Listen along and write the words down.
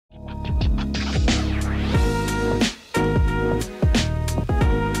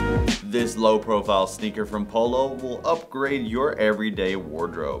This low-profile sneaker from Polo will upgrade your everyday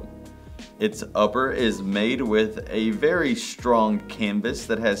wardrobe. Its upper is made with a very strong canvas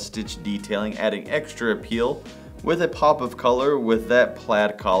that has stitch detailing, adding extra appeal with a pop of color with that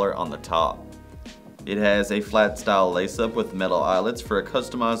plaid collar on the top. It has a flat style lace-up with metal eyelets for a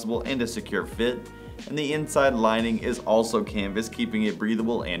customizable and a secure fit, and the inside lining is also canvas, keeping it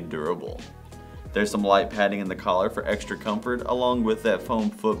breathable and durable. There's some light padding in the collar for extra comfort, along with that foam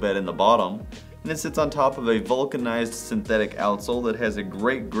footbed in the bottom, and it sits on top of a vulcanized synthetic outsole that has a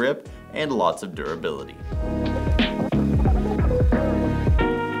great grip and lots of durability.